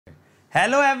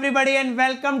Hello everybody and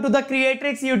welcome to the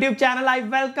Kreatryx YouTube channel. I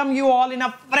welcome you all in a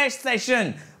fresh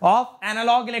session of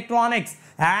analog electronics.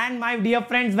 And my dear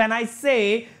friends, when I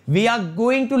say we are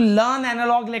going to learn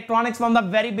analog electronics from the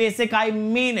very basic, I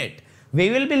mean it.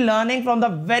 We will be learning from the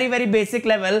very basic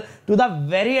level to the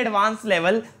very advanced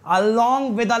level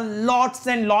along with a lots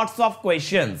and lots of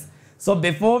questions. So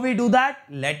before we do that,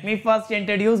 let me first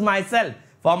introduce myself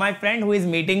for my friend who is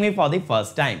meeting me for the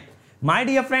first time. My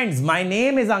dear friends, my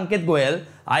name is Ankit Goyal.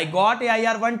 I got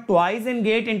AIR1 twice in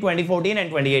GATE in 2014 and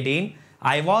 2018.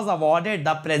 I was awarded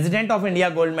the President of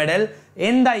India Gold Medal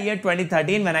in the year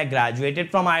 2013 when I graduated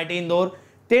from IIT Indore.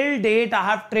 Till date, I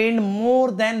have trained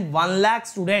more than 1 lakh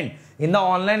students in the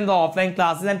online and the offline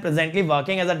classes and presently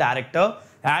working as a director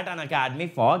at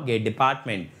Unacademy for GATE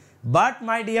department. But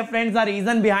my dear friends, the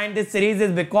reason behind this series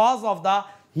is because of the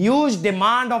huge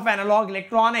demand of analog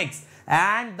electronics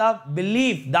and the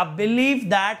belief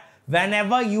that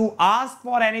whenever you ask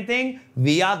for anything,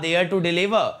 we are there to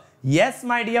deliver. Yes,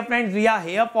 my dear friends, we are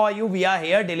here for you. We are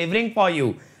here delivering for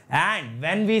you. And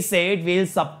when we say it, we will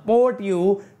support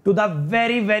you to the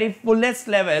very fullest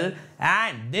level.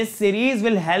 And this series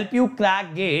will help you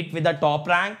crack GATE with the top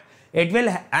rank. It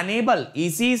will enable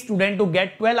ECE student to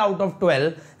get 12 out of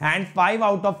 12 and 5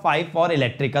 out of 5 for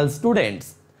electrical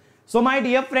students. So my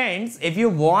dear friends, if you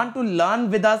want to learn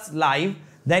with us live,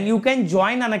 then you can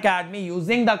join Unacademy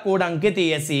using the code Ankit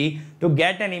ESE to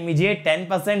get an immediate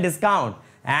 10% discount.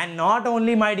 And not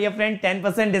only, my dear friend,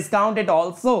 10% discount, it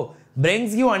also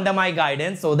brings you under my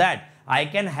guidance so that I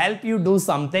can help you do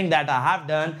something that I have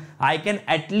done. I can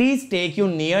at least take you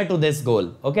near to this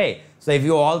goal. Okay. So if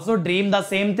you also dream the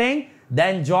same thing,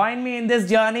 then join me in this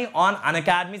journey on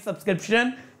Unacademy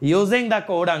subscription using the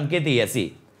code Ankit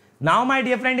ESE. Now, my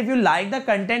dear friend, if you like the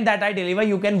content that I deliver,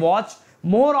 you can watch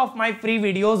more of my free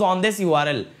videos on this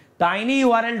URL,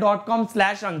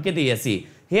 tinyurl.com/AnkitESE.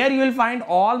 Here you will find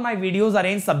all my videos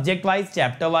arranged subject-wise,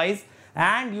 chapter-wise,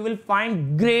 and you will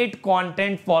find great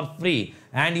content for free.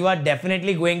 And you are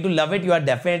definitely going to love it. You are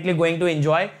definitely going to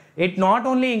enjoy. It not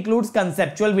only includes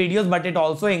conceptual videos, but it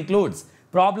also includes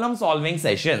problem-solving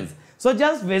sessions. So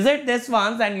just visit this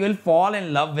once and you will fall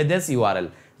in love with this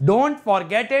URL. Don't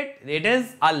forget it. It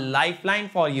is a lifeline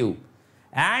for you.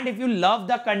 And if you love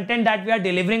the content that we are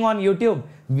delivering on YouTube,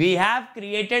 we have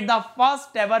created the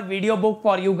first ever video book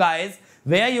for you guys,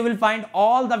 where you will find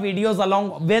all the videos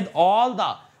along with all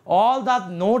the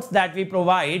notes that we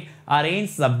provide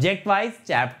arranged subject wise,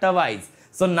 chapter wise.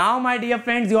 So now, my dear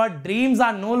friends, your dreams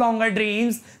are no longer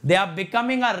dreams. They are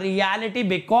becoming a reality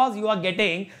because you are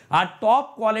getting a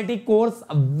top quality course,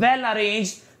 well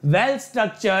arranged, well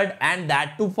structured, and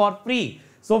that too for free.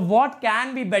 So what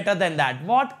can be better than that?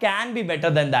 What can be better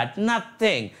than that?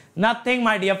 Nothing,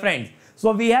 my dear friends.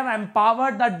 So we have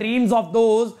empowered the dreams of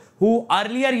those who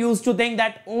earlier used to think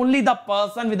that only the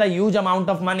person with a huge amount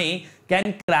of money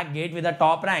can crack GATE with a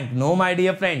top rank. No, my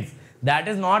dear friends, that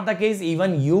is not the case.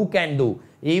 Even you can do.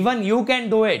 Even you can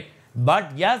do it.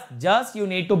 But yes, just you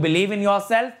need to believe in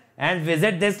yourself and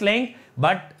visit this link.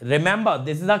 But remember,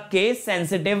 this is a case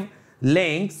sensitive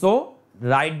link, so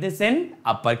write this in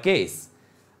uppercase.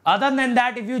 Other than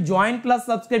that, if you join plus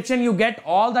subscription, you get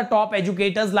all the top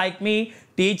educators like me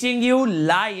teaching you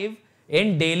live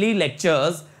in daily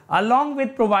lectures, along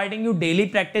with providing you daily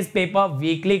practice paper,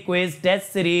 weekly quiz,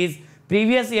 test series,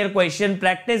 previous year question,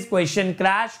 practice question,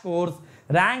 crash course,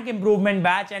 rank improvement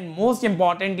batch, and most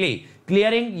importantly,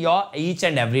 clearing your each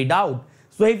and every doubt.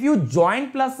 So if you join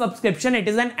plus subscription, it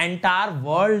is an entire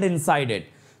world inside it.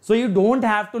 So you don't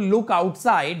have to look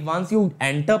outside. Once you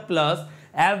enter plus,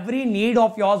 every need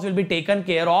of yours will be taken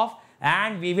care of,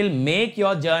 and we will make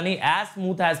your journey as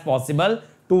smooth as possible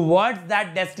towards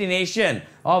that destination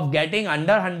of getting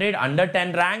under 100, under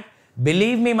 10 rank.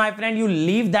 Believe me, my friend, you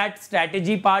leave that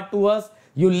strategy part to us.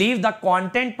 You leave the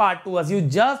content part to us. You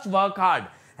just work hard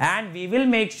and we will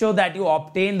make sure that you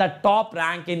obtain the top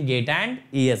rank in GATE and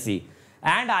ESE.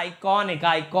 And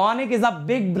Iconic is a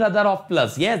big brother of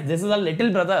Plus. Yes, this is a little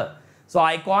brother. So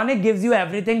Iconic gives you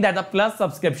everything that the Plus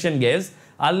subscription gives,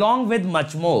 along with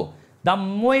much more. The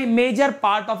major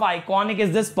part of Iconic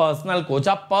is this personal coach,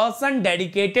 a person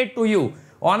dedicated to you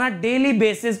on a daily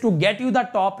basis to get you the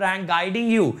top rank, guiding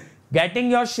you,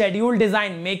 getting your schedule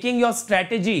design, making your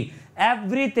strategy.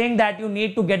 Everything that you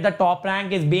need to get the top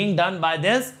rank is being done by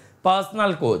this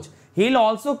personal coach. He'll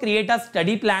also create a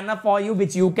study planner for you,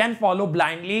 which you can follow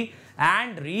blindly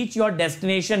and reach your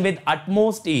destination with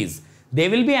utmost ease. They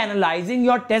will be analyzing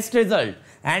your test result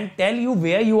and tell you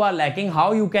where you are lacking,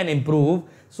 how you can improve.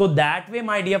 So that way,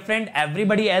 my dear friend,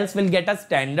 everybody else will get a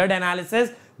standard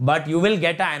analysis, but you will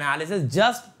get an analysis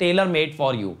just tailor-made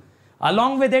for you.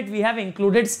 Along with it, we have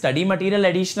included study material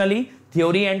additionally,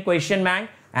 theory and question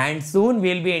bank, and soon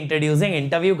we'll be introducing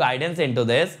interview guidance into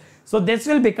this. So this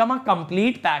will become a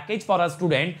complete package for a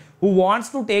student who wants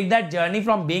to take that journey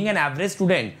from being an average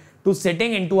student to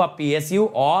sitting into a PSU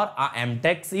or a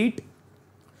MTech seat.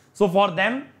 So for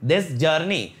them, this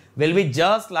journey will be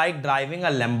just like driving a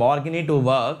Lamborghini to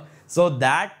work. So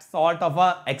that sort of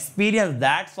a experience,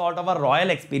 that sort of a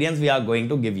royal experience we are going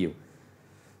to give you.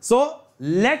 So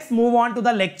let's move on to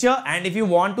the lecture, and if you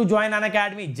want to join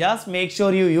Unacademy, just make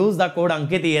sure you use the code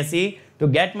Ankit ESE to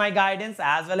get my guidance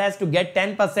as well as to get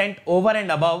 10% over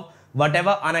and above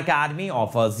whatever Unacademy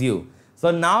offers you. So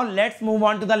now let's move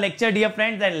on to the lecture, dear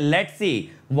friends, and let's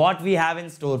see what we have in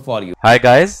store for you. Hi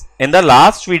guys, in the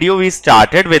last video we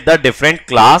started with the different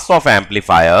class of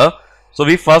amplifier. So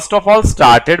we first of all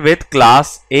started with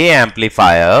class A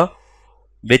amplifier,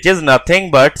 which is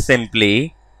nothing but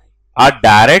simply a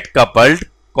direct coupled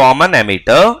common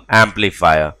emitter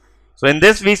amplifier. So in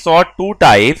this we saw two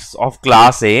types of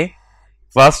class A.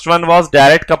 First one was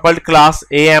direct coupled class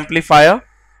A amplifier.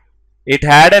 It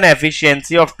had an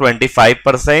efficiency of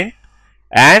 25%,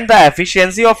 and the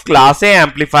efficiency of class A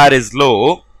amplifier is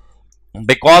low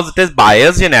because it is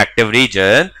biased in active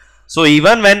region. So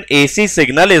even when AC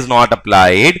signal is not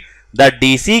applied, the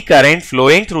DC current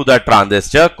flowing through the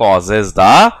transistor causes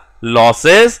the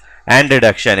losses and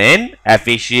reduction in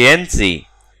efficiency.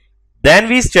 Then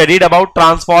we studied about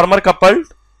transformer coupled.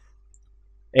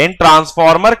 In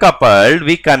transformer coupled,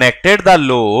 we connected the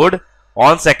load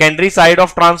on secondary side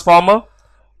of transformer.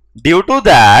 Due to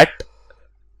that,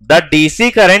 the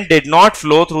DC current did not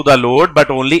flow through the load,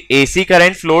 but only AC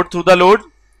current flowed through the load.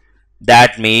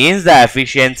 That means the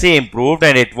efficiency improved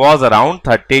and it was around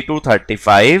 30 to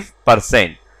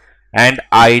 35%. And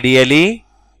ideally,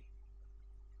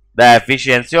 the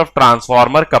efficiency of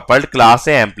transformer coupled class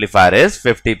A amplifier is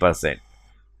 50%.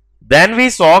 Then we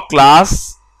saw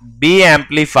class B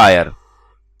amplifier.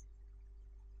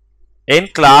 In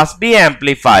class B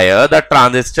amplifier, the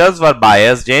transistors were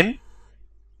biased in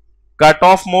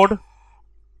cutoff mode,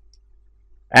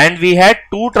 and we had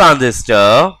two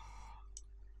transistors,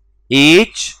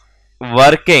 each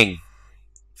working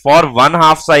for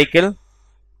 1/2 cycle.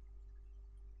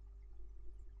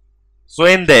 So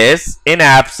in this, in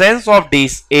absence of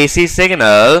this AC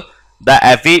signal,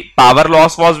 the power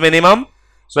loss was minimum.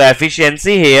 So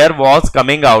efficiency here was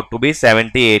coming out to be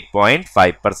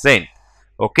 78.5%.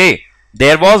 Okay.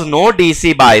 There was no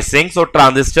DC biasing, so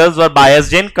transistors were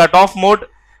biased in cutoff mode.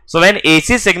 So when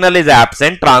AC signal is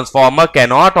absent,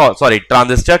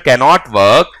 transistor cannot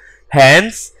work.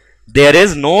 Hence, there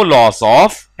is no loss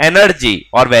of energy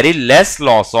or very less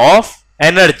loss of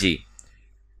energy.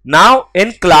 Now,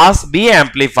 in class B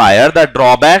amplifier, the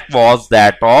drawback was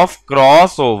that of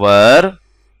crossover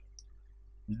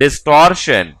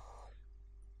distortion.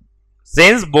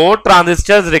 Since both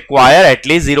transistors require at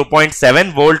least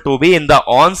 0.7 volt to be in the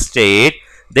on state,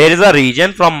 there is a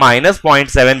region from minus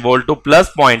 0.7 volt to plus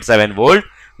 0.7 volt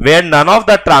where none of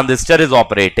the transistor is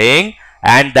operating,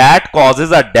 and that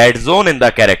causes a dead zone in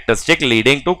the characteristic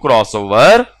leading to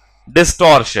crossover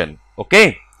distortion.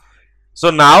 Okay. So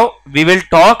now we will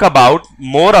talk about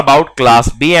more about class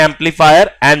B amplifier,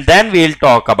 and then we will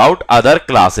talk about other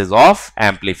classes of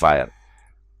amplifier.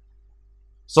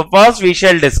 So first we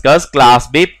shall discuss class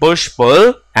B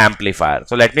push-pull amplifier.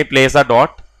 So let me place a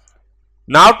dot.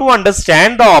 Now to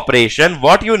understand the operation,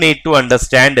 what you need to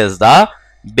understand is the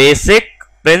basic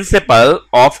principle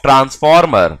of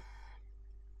transformer.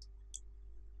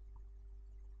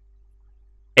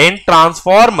 In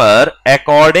transformer,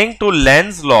 according to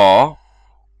Lenz's law,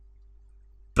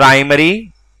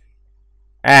 primary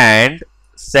and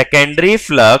secondary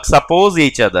flux oppose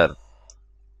each other.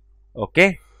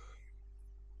 Okay.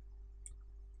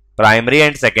 Primary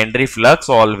and secondary flux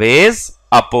always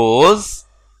oppose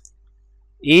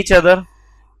each other.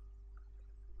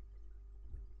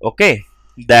 Okay.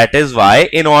 That is why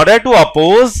in order to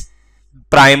oppose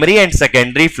primary and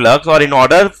secondary flux, or in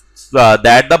order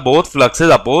that the both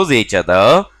fluxes oppose each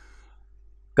other,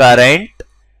 current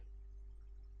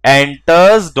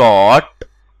enters dot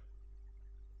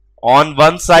on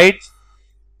one side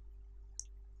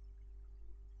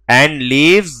and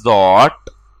leaves dot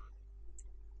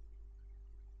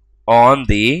on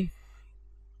the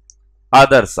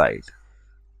other side.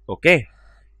 Okay.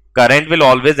 Current will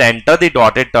always enter the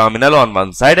dotted terminal on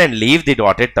one side and leave the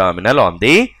dotted terminal on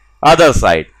the other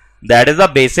side. That is the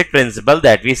basic principle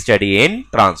that we study in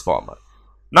transformer.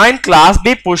 Now in class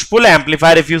B push-pull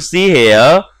amplifier, if you see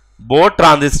here, both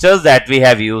transistors that we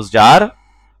have used are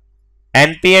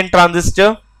NPN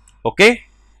transistor. Okay.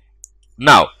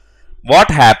 Now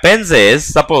what happens is,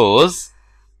 suppose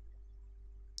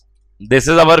this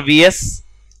is our Vs.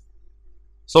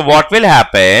 So what will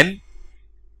happen?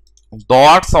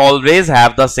 Dots always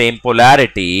have the same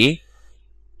polarity.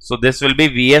 So this will be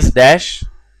Vs dash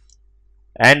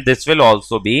and this will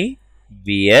also be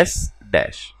Vs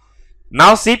dash.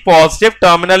 Now see, positive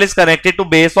terminal is connected to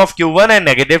base of Q1 and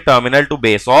negative terminal to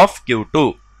base of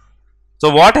Q2. So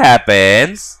what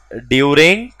happens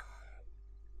during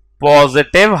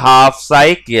positive half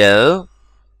cycle?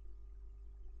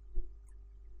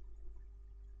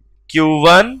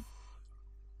 Q1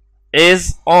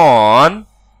 is on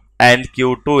and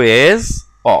Q2 is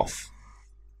off.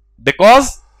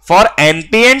 Because for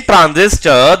NPN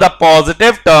transistor, the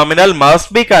positive terminal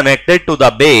must be connected to the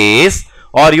base,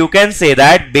 or you can say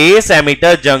that base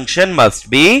emitter junction must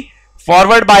be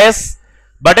forward bias.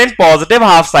 But in positive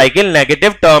half cycle,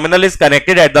 negative terminal is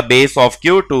connected at the base of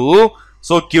Q2,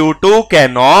 so Q2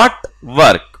 cannot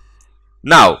work.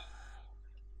 Now,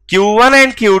 Q1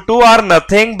 and Q2 are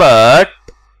nothing but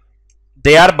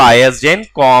they are biased in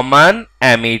common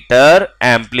emitter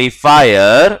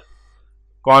amplifier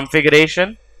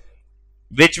configuration,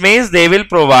 which means they will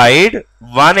provide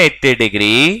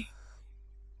 180-degree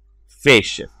phase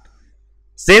shift.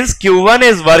 Since Q1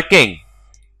 is working,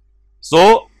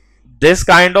 so this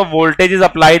kind of voltage is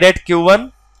applied at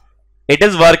Q1. It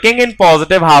is working in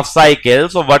positive half cycle.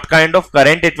 So what kind of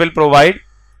current it will provide?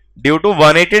 Due to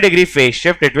 180-degree phase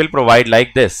shift, it will provide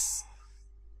like this.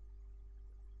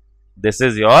 This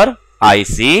is your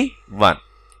IC1.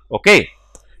 Okay.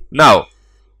 Now,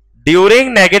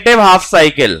 during negative half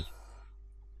cycle,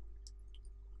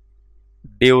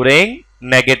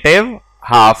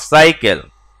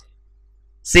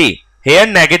 see, here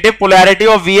negative polarity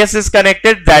of Vs is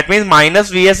connected, that means minus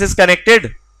Vs is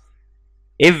connected.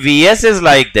 If Vs is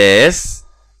like this,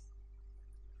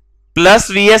 plus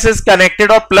Vs is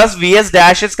connected or plus Vs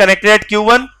dash is connected at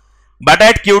Q1, but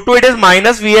at Q2 it is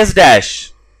minus Vs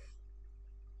dash.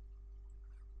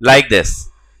 Like this.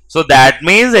 So that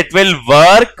means it will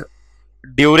work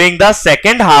during the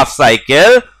second half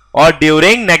cycle or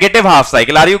during negative half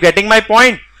cycle. Are you getting my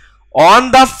point?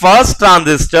 On the first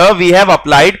transistor, we have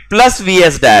applied plus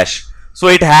Vs dash. So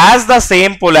it has the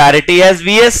same polarity as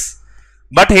Vs.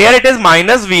 But here it is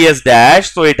minus Vs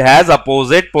dash. So it has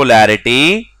opposite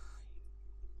polarity.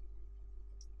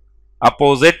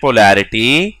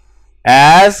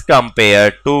 As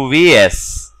compared to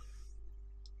Vs.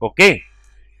 Okay.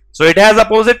 So it has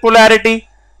opposite polarity.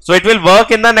 So it will work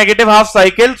in the negative half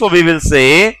cycle. So we will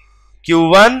say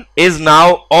Q1 is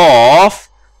now off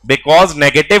because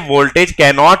negative voltage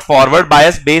cannot forward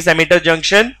bias base emitter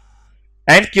junction,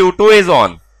 and Q2 is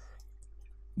on.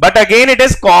 But again it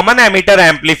is common emitter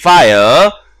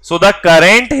amplifier. So the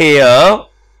current here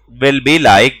will be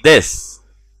like this.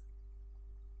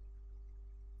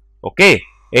 Okay.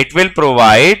 It will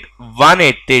provide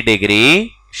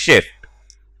 180-degree shift.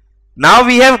 Now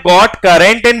we have got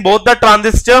current in both the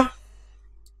transistor.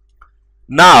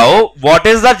 Now what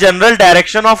is the general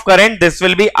direction of current? This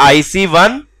will be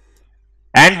IC1.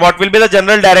 And what will be the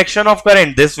general direction of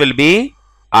current? This will be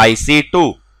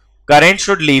IC2. Current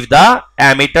should leave the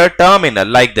emitter terminal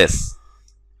like this.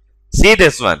 See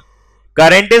this one.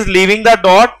 Current is leaving the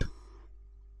dot.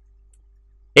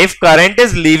 If current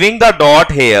is leaving the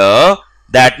dot here,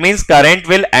 that means current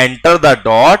will enter the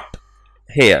dot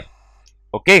here.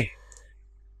 Okay.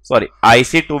 Sorry,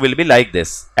 IC2 will be like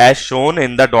this. As shown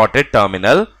in the dotted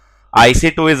terminal,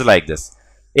 IC2 is like this.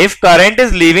 If current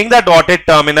is leaving the dotted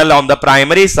terminal on the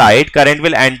primary side, current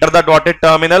will enter the dotted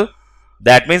terminal.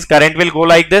 That means current will go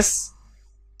like this.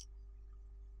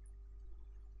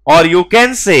 Or you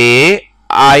can say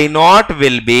I0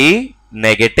 will be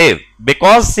negative.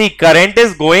 Because see, current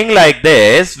is going like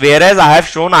this, whereas I have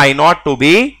shown I0 to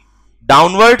be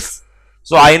downwards.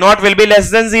 So I0 will be less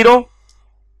than 0.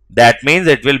 That means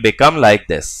it will become like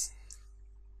this.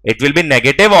 It will be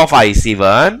negative of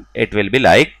IC1. It will be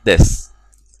like this.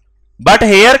 But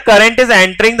here current is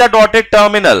entering the dotted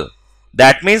terminal.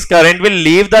 That means current will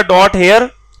leave the dot here.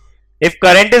 If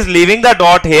current is leaving the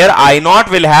dot here,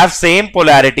 I0 will have same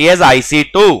polarity as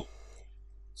IC2.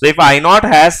 So if I0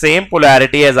 has same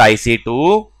polarity as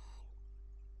IC2,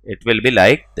 it will be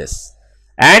like this.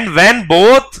 And when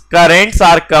both currents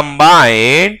are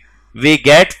combined, we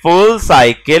get full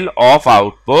cycle of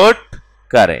output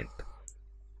current.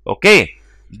 Okay.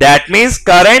 That means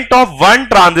current of one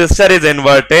transistor is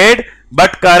inverted,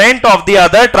 but current of the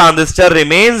other transistor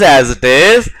remains as it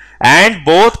is, and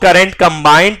both current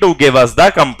combine to give us the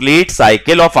complete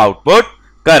cycle of output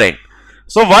current.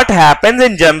 So what happens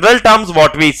in general terms,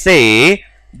 what we say,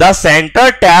 the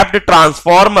center tapped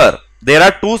transformer there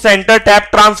are two center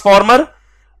tap transformer.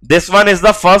 This one is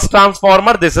the first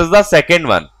transformer, this is the second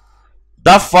one.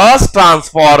 The first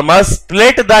transformer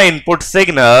split the input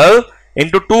signal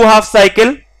into two half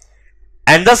cycle,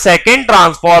 and the second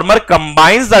transformer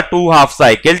combines the two half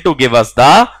cycle to give us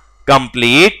the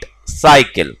complete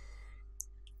cycle.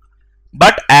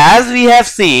 But as we have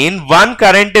seen, one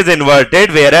current is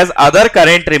inverted whereas other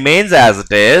current remains as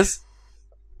it is.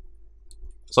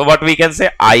 So what we can say,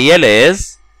 IL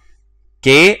is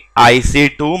K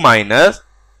IC2 minus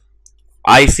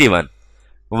IC1.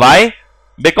 Why?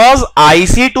 Because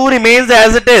IC2 remains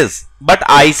as it is, but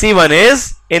IC1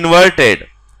 is inverted.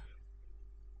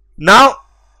 Now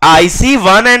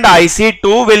IC1 and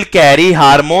IC2 will carry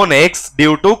harmonics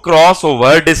due to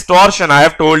crossover distortion. I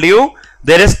have told you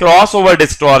there is crossover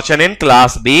distortion in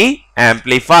class B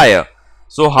amplifier.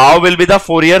 So how will be the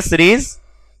Fourier series?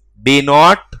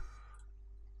 B0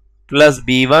 plus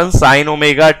B1 sin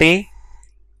omega t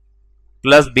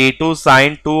plus B2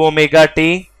 sin 2 omega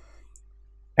t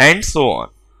and so on.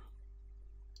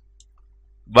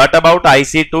 What about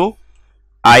IC2?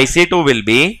 IC2 will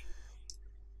be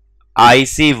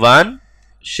IC1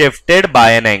 shifted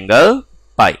by an angle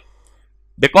pi,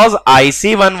 because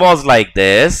IC1 was like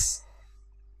this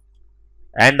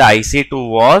and IC2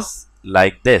 was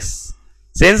like this.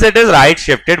 Since it is right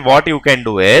shifted, what you can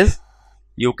do is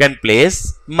you can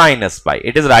place minus pi.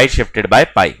 It is right shifted by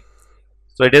pi.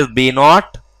 So it is B0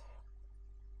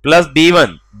 plus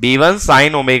B1, B1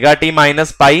 sin omega t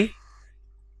minus pi,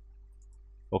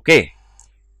 okay,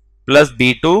 plus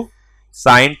B2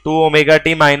 sin 2 omega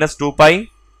t minus 2 pi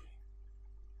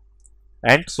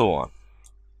and so on.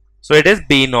 So it is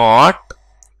B0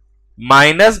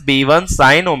 minus B1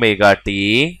 sin omega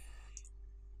t,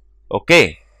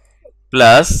 okay,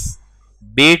 plus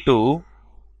B2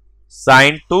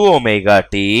 sin 2 omega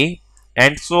t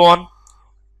and so on.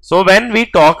 So when we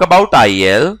talk about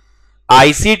IL,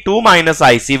 IC2 minus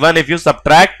IC1, if you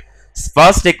subtract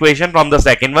first equation from the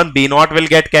second one, B0 will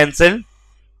get cancelled,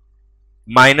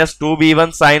 minus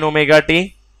 2B1 sin omega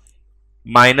t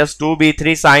minus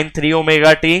 2B3 sin 3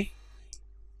 omega t.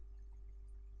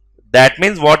 That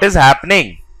means what is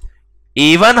happening?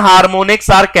 Even harmonics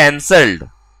are cancelled.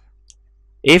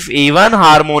 If even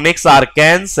harmonics are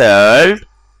cancelled,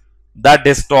 the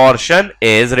distortion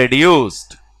is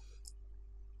reduced.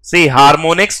 See,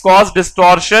 harmonics cause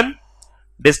distortion.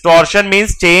 Distortion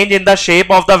means change in the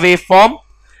shape of the waveform.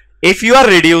 If you are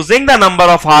reducing the number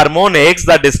of harmonics,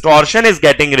 the distortion is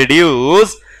getting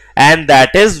reduced, and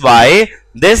that is why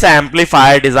this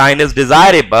amplifier design is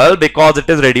desirable, because it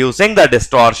is reducing the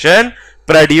distortion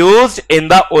produced in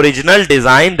the original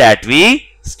design that we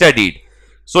studied.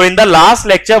 So in the last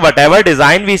lecture, whatever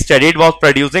design we studied was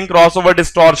producing crossover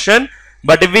distortion,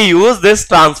 but if we use this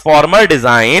transformer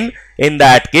design, in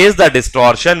that case the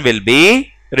distortion will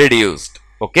be reduced.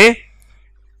 Okay.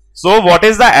 So what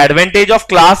is the advantage of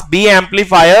class B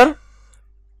amplifier?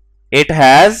 It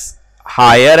has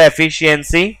higher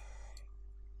efficiency.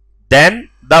 Then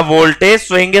the voltage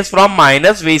swing is from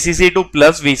minus VCC to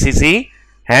plus VCC.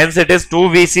 Hence it is 2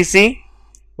 VCC.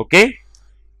 Okay.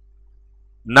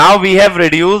 Now we have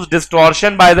reduced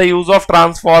distortion by the use of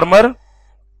transformer.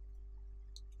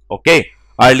 Okay.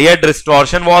 Earlier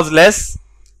distortion was less.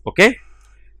 Okay.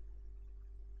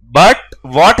 But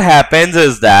what happens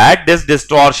is that this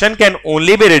distortion can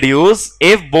only be reduced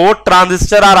if both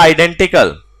transistors are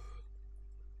identical.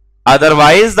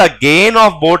 Otherwise, the gain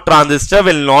of both transistors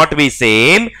will not be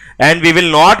same, and we will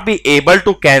not be able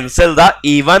to cancel the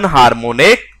even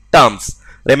harmonic terms.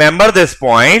 Remember this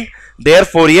point. Their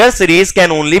Fourier series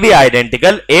can only be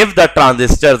identical if the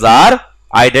transistors are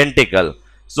identical.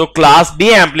 So class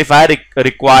B amplifier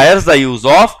requires the use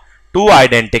of two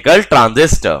identical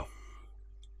transistors.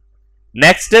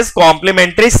 Next is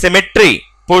complementary symmetry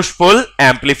push-pull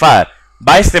amplifier.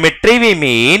 By symmetry we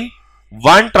mean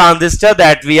one transistor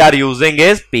that we are using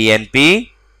is PNP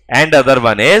and other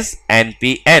one is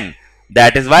NPN.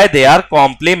 That is why they are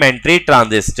complementary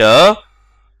transistor.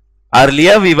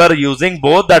 Earlier we were using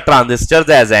both the transistors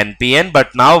as NPN,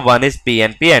 but now one is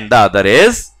PNP and the other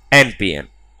is NPN.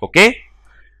 Okay.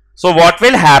 So what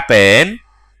will happen?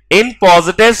 In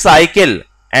positive cycle,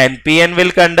 NPN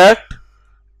will conduct.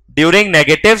 During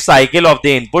negative cycle of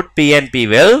the input, PNP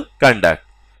will conduct.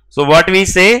 So what we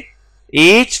say?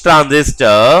 Each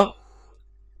transistor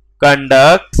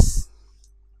conducts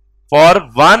for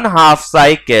 1/2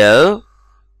 cycle.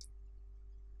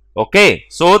 Okay,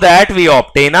 so that we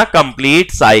obtain a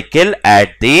complete cycle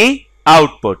at the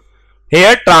output.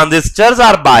 Here transistors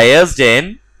are biased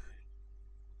in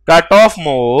cutoff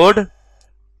mode.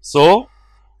 So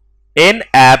in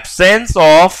absence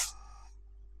of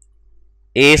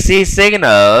AC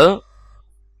signal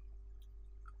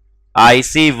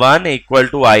IC1 equal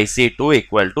to IC2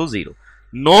 equal to 0.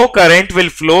 No current will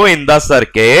flow in the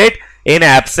circuit in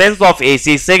absence of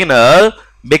AC signal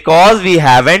because we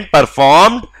haven't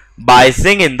performed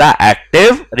biasing in the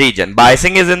active region.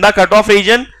 Biasing is in the cutoff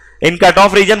region. In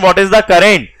cutoff region, what is the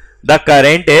current? The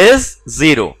current is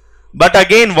 0. But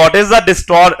again, what is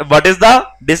the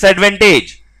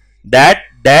disadvantage? That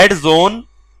dead zone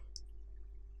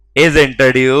is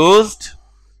introduced,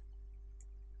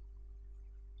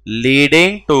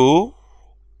 leading to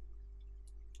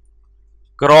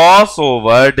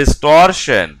crossover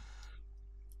distortion.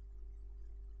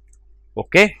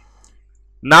 Okay.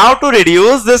 Now to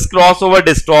reduce this crossover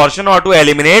distortion or to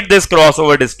eliminate this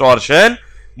crossover distortion,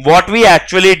 what we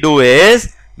actually do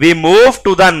is we move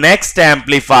to the next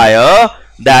amplifier,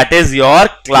 that is your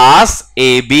class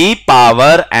AB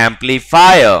power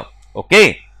amplifier.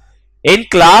 Okay. In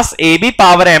class AB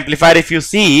power amplifier, if you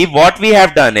see, what we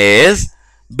have done is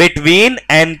between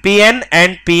NPN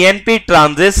and PNP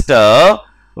transistor,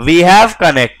 we have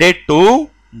connected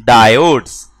two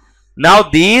diodes. Now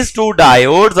these two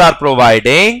diodes are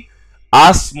providing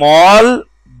a small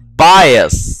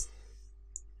bias.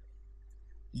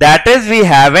 That is, we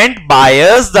haven't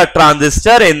biased the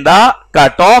transistor in the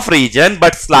cutoff region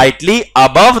but slightly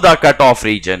above the cutoff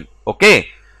region. Okay.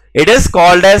 It is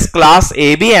called as class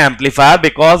AB amplifier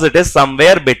because it is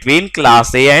somewhere between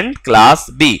class A and class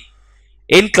B.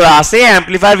 In class A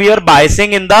amplifier, we are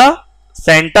biasing in the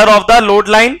center of the load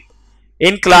line.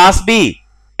 In class B,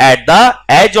 at the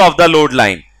edge of the load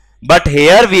line. But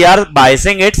here we are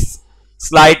biasing it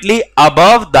slightly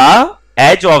above the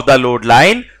edge of the load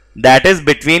line, that is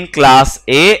between class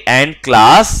A and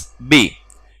class B.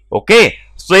 Okay.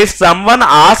 So if someone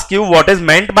asks you what is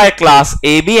meant by class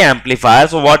AB amplifier,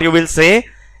 so what you will say?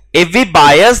 If we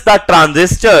bias the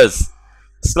transistors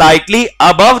slightly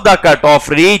above the cutoff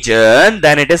region,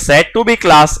 then it is said to be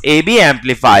class AB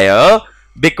amplifier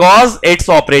because its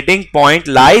operating point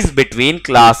lies between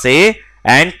class A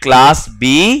and class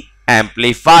B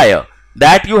amplifier.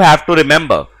 That you have to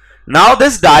remember. Now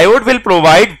this diode will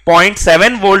provide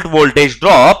 0.7 volt voltage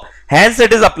drop. Hence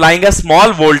it is applying a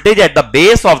small voltage at the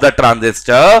base of the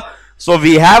transistor. So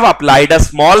we have applied a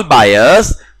small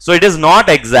bias. So it is not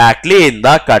exactly in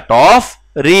the cutoff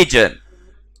region.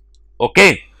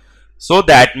 Okay. So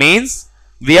that means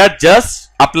we are just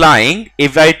applying,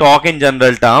 if I talk in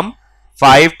general term,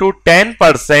 5 to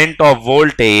 10% of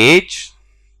voltage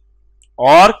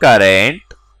or current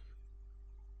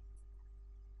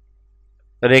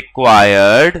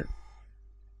required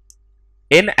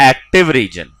in active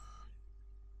region.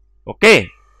 Okay,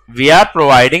 we are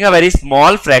providing a very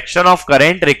small fraction of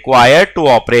current required to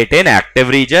operate in active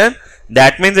region.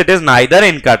 That means it is neither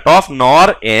in cutoff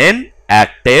nor in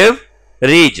active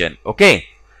region. Okay,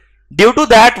 due to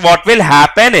that, what will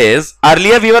happen is,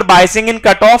 earlier we were biasing in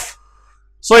cutoff,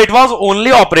 so it was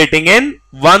only operating in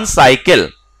one cycle.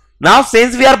 Now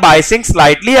since we are biasing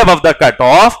slightly above the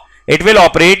cutoff, it will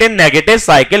operate in negative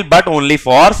cycle but only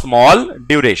for small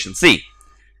duration. See,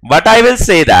 what I will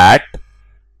say that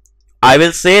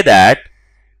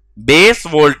base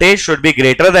voltage should be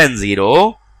greater than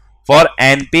 0 for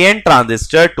NPN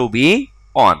transistor to be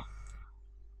on.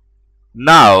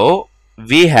 Now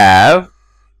we have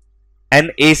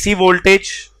an AC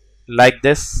voltage like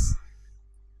this.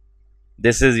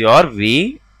 This is your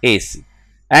VAC.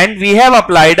 And we have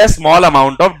applied a small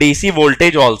amount of DC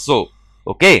voltage also.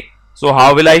 Okay. So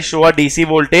how will I show a DC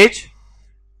voltage?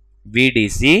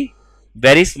 VDC,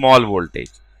 very small voltage.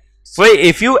 So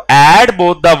if you add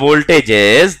both the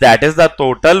voltages, that is the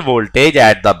total voltage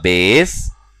at the base.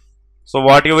 So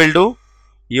what you will do?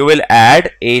 You will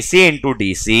add AC into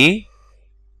DC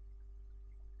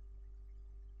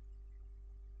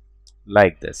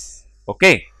like this.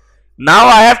 Okay. Now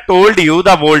I have told you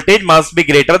the voltage must be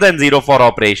greater than 0 for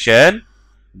operation.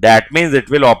 That means it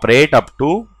will operate up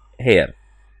to here.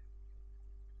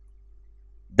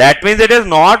 That means it is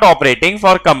not operating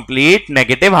for complete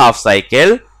negative half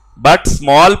cycle, but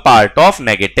small part of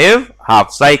negative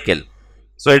half cycle.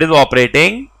 So it is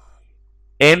operating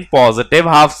in positive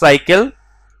half cycle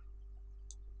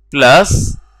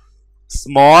plus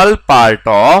small part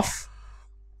of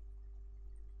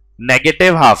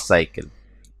negative half cycle.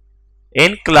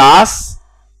 In class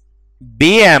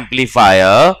B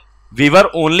amplifier, we were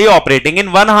only operating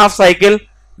in one half cycle.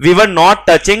 We were not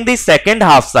touching the second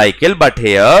half cycle, but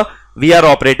here we are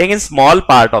operating in small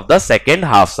part of the second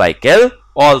half cycle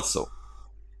also.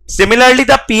 Similarly,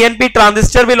 the PNP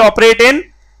transistor will operate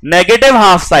in negative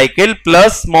half cycle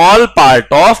plus small part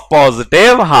of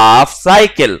positive half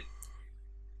cycle.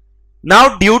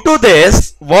 Now due to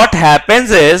this, what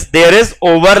happens is there is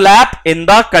overlap in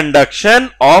the conduction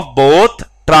of both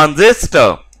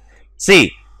transistor.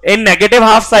 See, in negative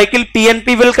half cycle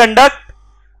PNP will conduct,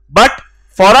 but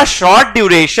for a short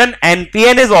duration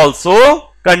NPN is also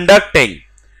conducting.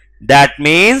 That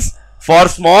means for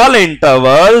small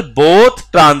interval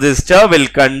both transistor will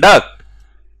conduct.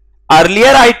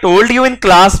 Earlier I told you in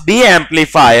class B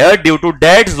amplifier, due to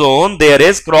dead zone there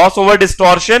is crossover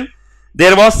distortion.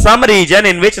 There was some region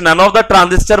in which none of the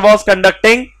transistor was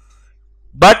conducting,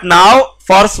 but now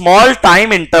for small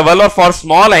time interval or for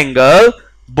small angle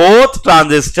both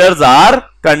transistors are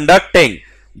conducting.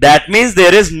 That means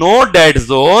there is no dead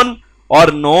zone or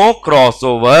no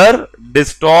crossover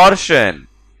distortion.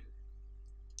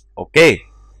 Okay.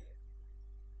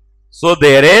 So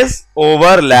there is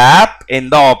overlap in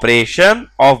the operation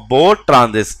of both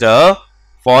transistor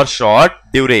for short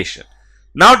duration.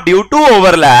 Now due to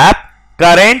overlap,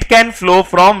 current can flow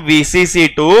from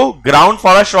VCC to ground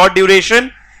for a short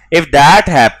duration. If that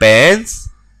happens,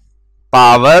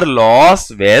 power loss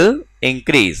will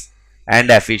increase and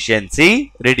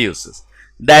efficiency reduces.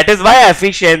 That is why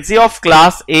efficiency of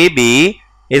class AB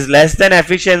is less than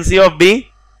efficiency of B.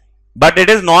 But it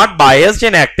is not biased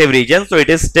in active region, so it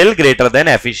is still greater than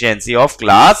efficiency of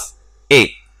class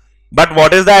A. But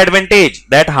what is the advantage?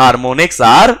 That harmonics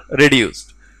are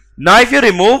reduced. Now if you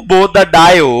remove both the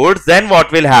diodes, then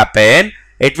what will happen?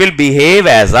 It will behave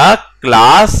as a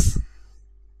class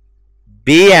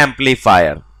B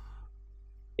amplifier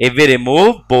if we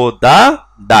remove both the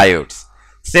diodes.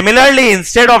 Similarly,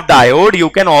 instead of diode, you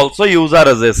can also use a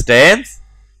resistance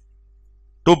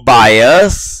to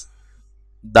bias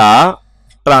the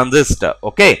transistor.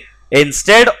 Okay,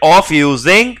 instead of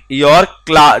using your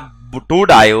two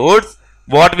diodes,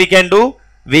 what we can do?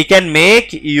 We can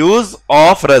make use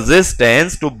of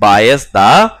resistance to bias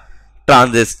the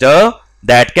transistor.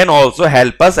 That can also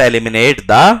help us eliminate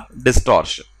the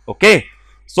distortion. Okay,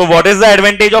 so what is the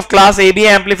advantage of class AB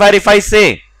amplifier if I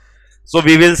say? So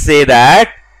we will say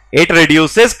that it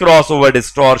reduces crossover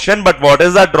distortion, but what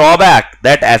is the drawback?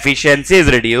 That efficiency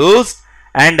is reduced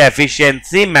and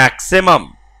efficiency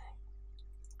maximum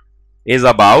is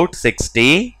about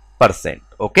 60%.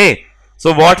 Okay,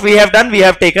 so what we have done, we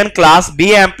have taken class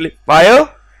B amplifier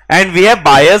and we have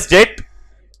biased it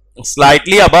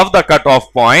slightly above the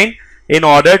cutoff point in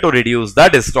order to reduce the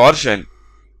distortion.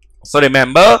 So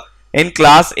remember, in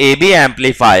class AB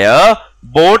amplifier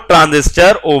both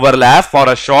transistor overlap for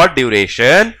a short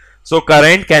duration, so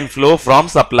current can flow from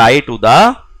supply to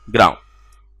the ground.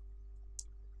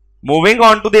 Moving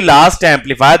on to the last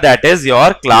amplifier, that is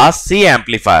your class C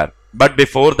amplifier. But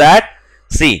before that,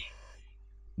 see,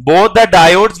 both the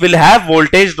diodes will have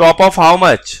voltage drop of how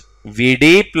much?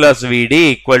 VD plus VD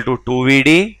equal to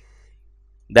 2VD,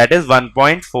 that is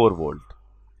 1.4 volt.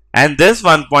 And this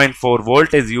 1.4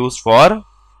 volt is used for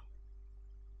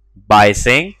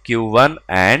biasing Q1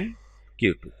 and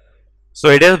Q2. So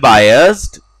it is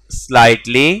biased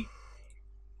slightly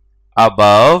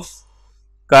above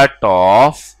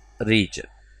cutoff region.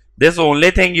 This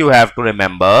only thing you have to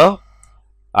remember.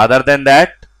 Other than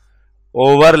that,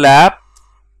 overlap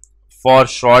for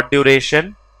short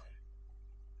duration.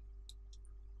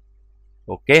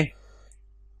 Okay.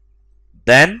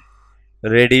 Then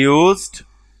reduced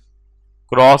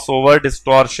crossover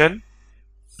distortion.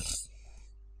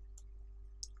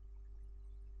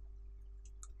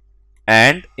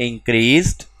 And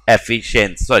increased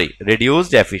efficiency,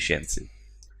 reduced efficiency.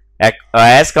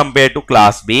 As compared to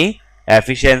class B,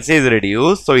 efficiency is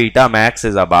reduced, so eta max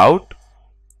is about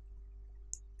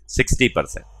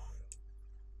 60%.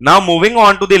 Now moving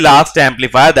on to the last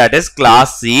amplifier, that is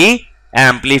class C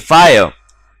amplifier.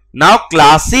 Now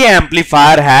class C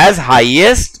amplifier has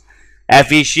highest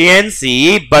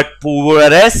efficiency but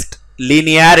poorest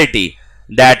linearity.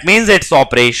 That means its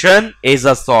operation is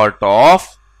a sort of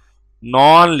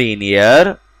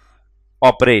non-linear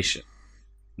operation.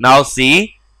 Now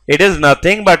see, it is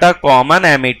nothing but a common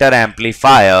emitter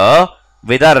amplifier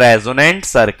with a resonant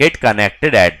circuit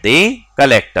connected at the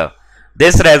collector.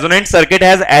 This resonant circuit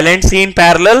has L and C in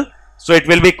parallel, so it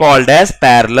will be called as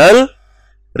parallel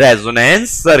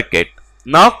resonance circuit.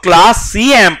 Now class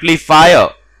C amplifier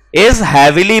is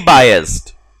heavily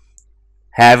biased.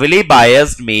 Heavily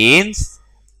biased means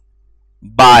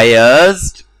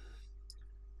biased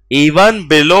even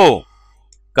below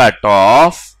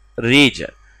cutoff region.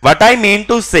 What I mean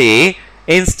to say,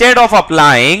 instead of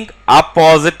applying a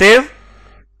positive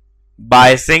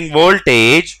biasing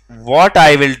voltage, what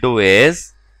I will do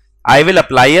is I will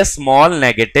apply a small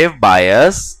negative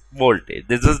bias voltage.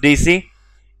 This is DC,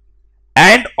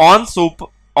 and on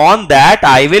that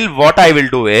what I will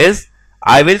do is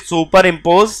I will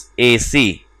superimpose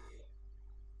AC.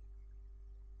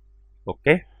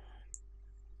 Okay,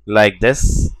 like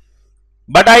this.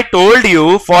 But I told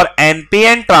you for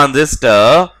NPN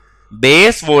transistor,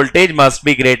 base voltage must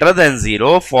be greater than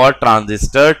 0 for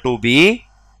transistor to be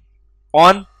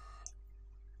on.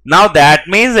 Now that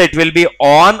means it will be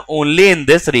on only in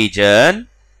this region,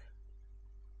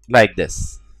 like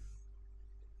this.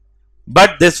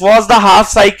 But this was the half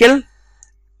cycle.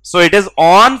 So it is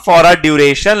on for a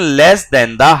duration less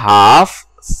than the half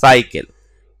cycle.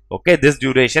 Okay, this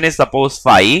duration is suppose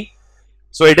phi.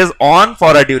 So it is on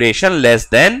for a duration less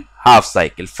than half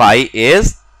cycle. Phi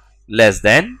is less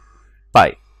than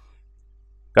pi.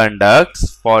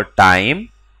 Conducts for time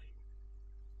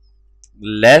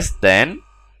less than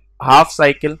half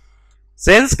cycle.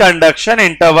 Since conduction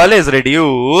interval is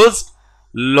reduced,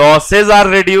 losses are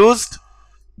reduced,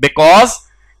 because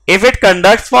if it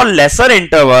conducts for lesser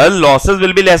interval, losses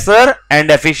will be lesser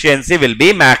and efficiency will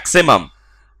be maximum.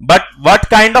 But what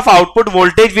kind of output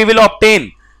voltage we will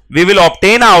obtain? We will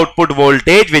obtain output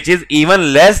voltage which is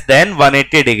even less than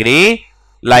 180 degree,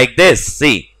 like this.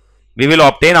 See, we will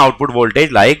obtain output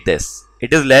voltage like this.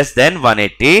 It is less than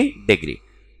 180 degree.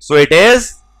 So it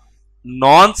is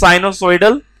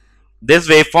non-sinusoidal. This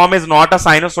waveform is not a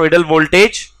sinusoidal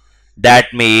voltage.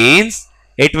 That means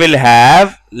it will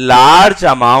have large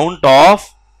amount of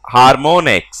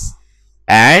harmonics,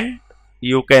 and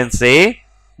you can say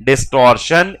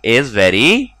distortion is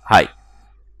very high.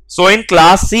 So in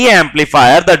class C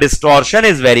amplifier, the distortion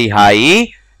is very high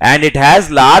and it has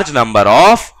large number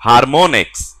of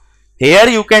harmonics. Here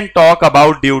you can talk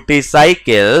about duty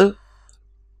cycle.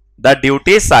 The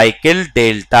duty cycle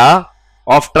delta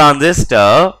of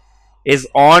transistor is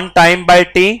on time by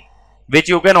T, which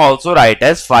you can also write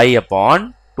as phi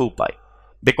upon 2 pi,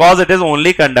 because it is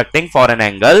only conducting for an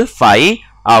angle phi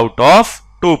out of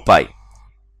 2 pi.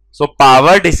 So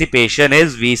power dissipation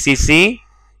is VCC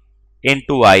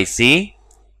into IC,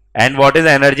 and what is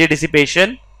energy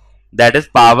dissipation? That is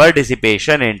power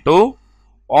dissipation into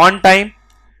on time.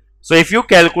 So if you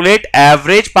calculate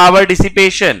average power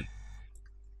dissipation,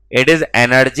 it is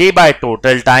energy by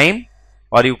total time,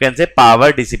 or you can say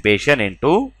power dissipation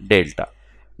into delta.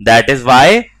 That is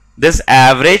why this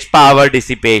average power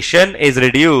dissipation is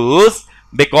reduced,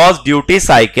 because duty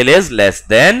cycle is less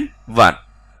than 1.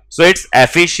 So its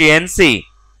efficiency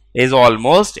is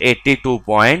almost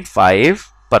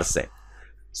 82.5%.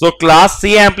 So class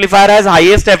C amplifier has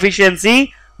highest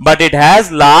efficiency, but it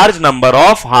has large number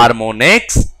of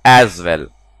harmonics as well.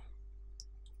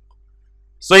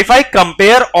 So if I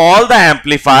compare all the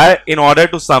amplifier in order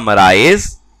to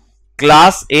summarize,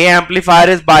 class A amplifier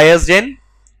is biased in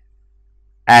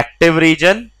active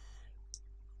region,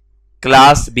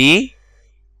 class B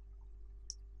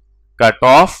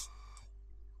cutoff,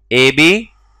 AB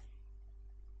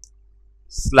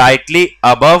slightly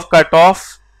above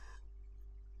cutoff,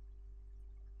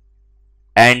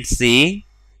 and C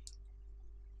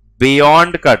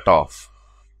beyond cutoff.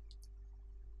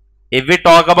 If we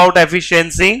talk about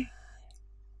efficiency,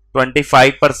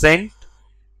 25%,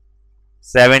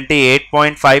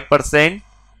 78.5%,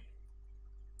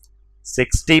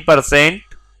 60%,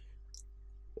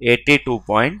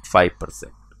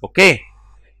 82.5%. Okay.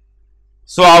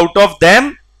 So out of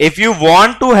them, if you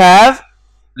want to have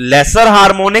lesser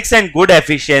harmonics and good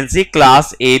efficiency,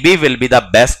 class AB will be the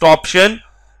best option.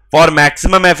 For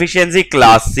maximum efficiency,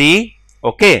 class C.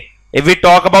 Okay. If we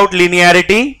talk about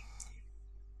linearity,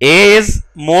 A is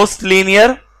most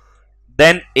linear,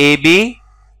 then AB,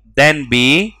 then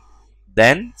B,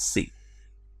 then C.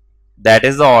 That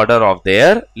is the order of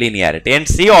their linearity. And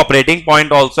C operating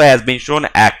point also has been shown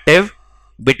active,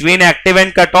 between active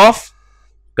and cutoff,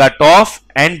 cutoff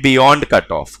and beyond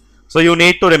cutoff. So you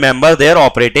need to remember their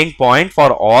operating point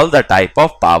for all the type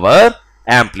of power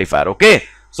amplifier. Okay.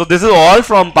 So this is all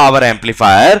from power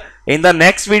amplifier. In the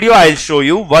next video, I will show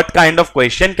you what kind of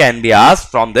question can be asked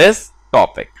from this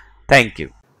topic. Thank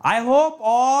you. I hope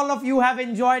all of you have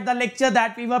enjoyed the lecture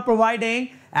that we were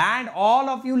providing, and all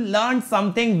of you learned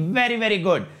something very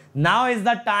good. Now is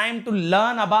the time to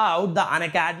learn about the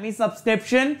Unacademy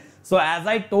subscription. So as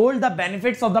I told the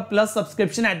benefits of the Plus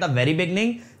subscription at the very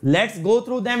beginning, let's go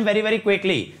through them very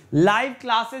quickly. Live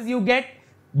classes you get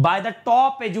by the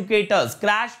top educators,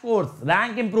 crash course,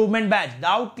 rank improvement batch,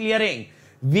 doubt clearing,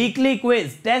 weekly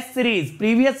quiz, test series,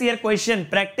 previous year question,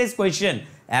 practice question,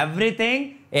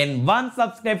 everything in one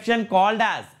subscription called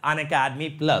as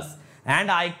Unacademy Plus. And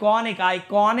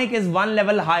iconic is one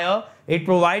level higher. It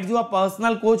provides you a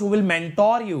personal coach who will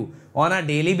mentor you on a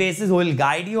daily basis, who will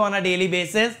guide you on a daily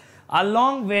basis,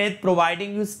 along with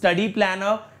providing you study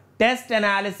planner, test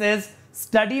analysis,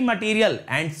 study material,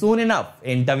 and soon enough,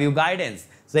 interview guidance.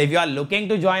 So if you are looking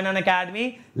to join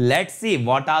Unacademy, let's see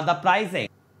what are the pricing.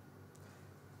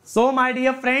 So my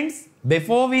dear friends,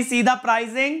 before we see the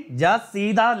pricing, just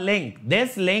see the link.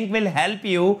 This link will help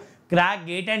you crack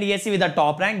GATE and ESE with the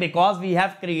top rank, because we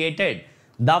have created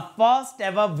the first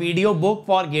ever video book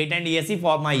for GATE and ESE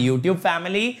for my YouTube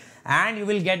family, and you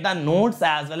will get the notes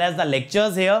as well as the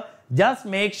lectures here. Just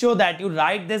make sure that you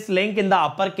write this link in the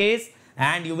uppercase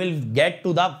and you will get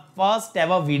to the first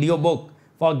ever video book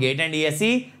for GATE and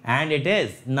ESE, and it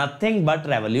is nothing but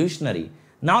revolutionary.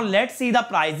 Now let's see the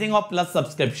pricing of Plus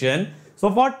subscription. So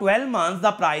for 12 months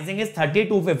the pricing is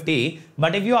 3250,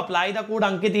 but if you apply the code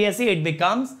Ankit ESE it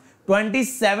becomes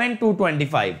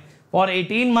 27225. For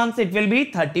 18 months it will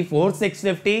be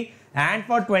 34650, and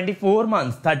for 24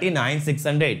 months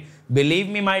 39600. Believe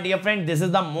me my dear friend, this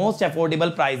is the most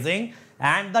affordable pricing,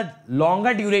 and the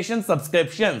longer duration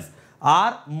subscriptions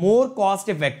are more cost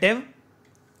effective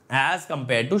as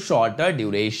compared to shorter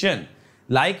duration.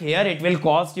 Like here it will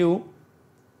cost you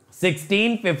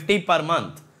 1650 per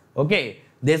month. Okay,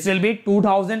 this will be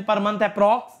 2000 per month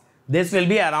approx. This will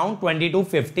be around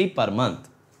 2250 per month.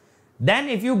 Then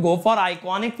if you go for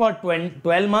Iconic for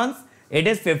 12 months, it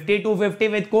is 5250.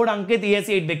 With code Ankit ESE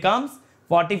it becomes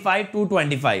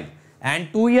 45225,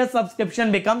 and 2 year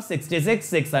subscription becomes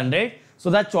 66600. So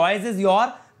the choice is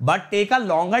yours, but take a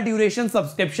longer duration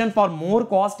subscription for more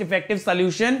cost effective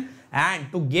solution,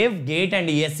 and to give GATE and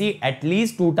ESE at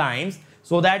least 2 times,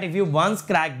 so that if you once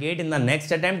crack GATE, in the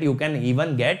next attempt you can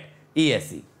even get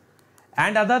ESE.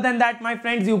 And other than that my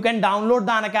friends, you can download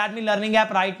the Unacademy learning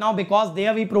app right now, because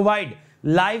there we provide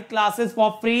live classes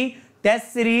for free,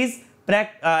 test series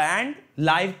and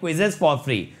live quizzes for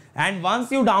free. And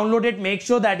once you download it, make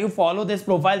sure that you follow this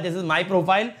profile. This is my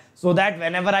profile, so that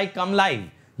whenever I come live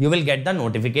you will get the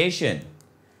notification.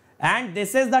 And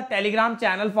this is the Telegram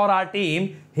channel for our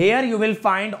team. Here you will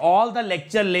find all the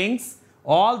lecture links,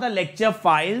 all the lecture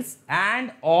files,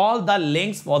 and all the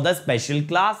links for the special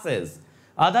classes.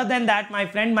 Other than that my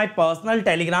friend, my personal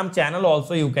Telegram channel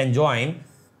also you can join,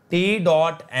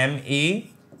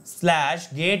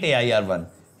 t.me/GateAIR1.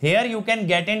 Here you can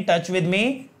get in touch with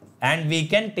me and we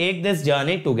can take this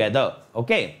journey together.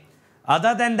 Okay.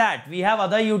 Other than that, we have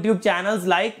other YouTube channels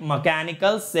like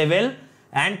Mechanical, Civil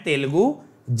and Telugu,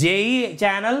 JEE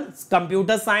channel,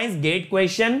 Computer Science, Gate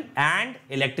Question and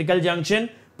Electrical Junction,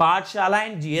 Pathshala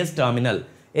and GS Terminal.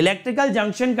 Electrical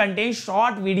Junction contains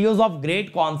short videos of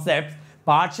great concepts.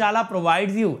 Pathshala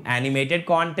provides you animated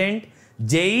content.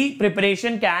 JEE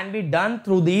preparation can be done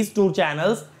through these 2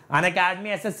 channels,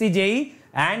 Unacademy SSC JEE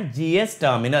and GS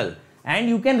Terminal. And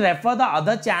you can refer the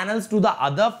other channels to the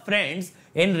other friends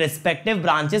in respective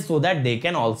branches, so that they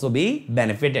can also be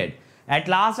benefited. At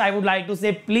last, I would like to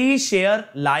say, please share,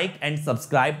 like and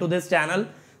subscribe to this channel.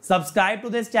 Subscribe to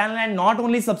this channel, and not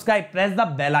only subscribe, press the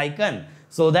bell icon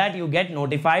so that you get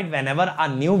notified whenever a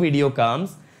new video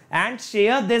comes. And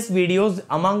share these videos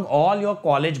among all your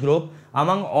college group,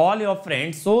 among all your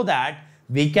friends, so that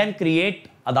we can create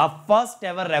the first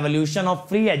ever revolution of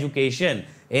free education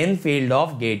in field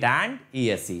of GATE and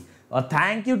ESE.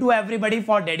 Thank you to everybody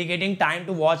for dedicating time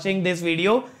to watching this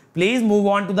video. Please move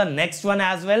on to the next one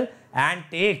as well, and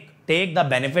take the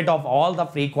benefit of all the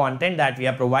free content that we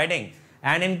are providing.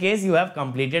 And in case you have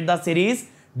completed the series,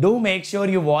 do make sure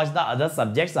you watch the other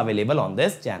subjects available on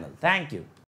this channel. Thank you.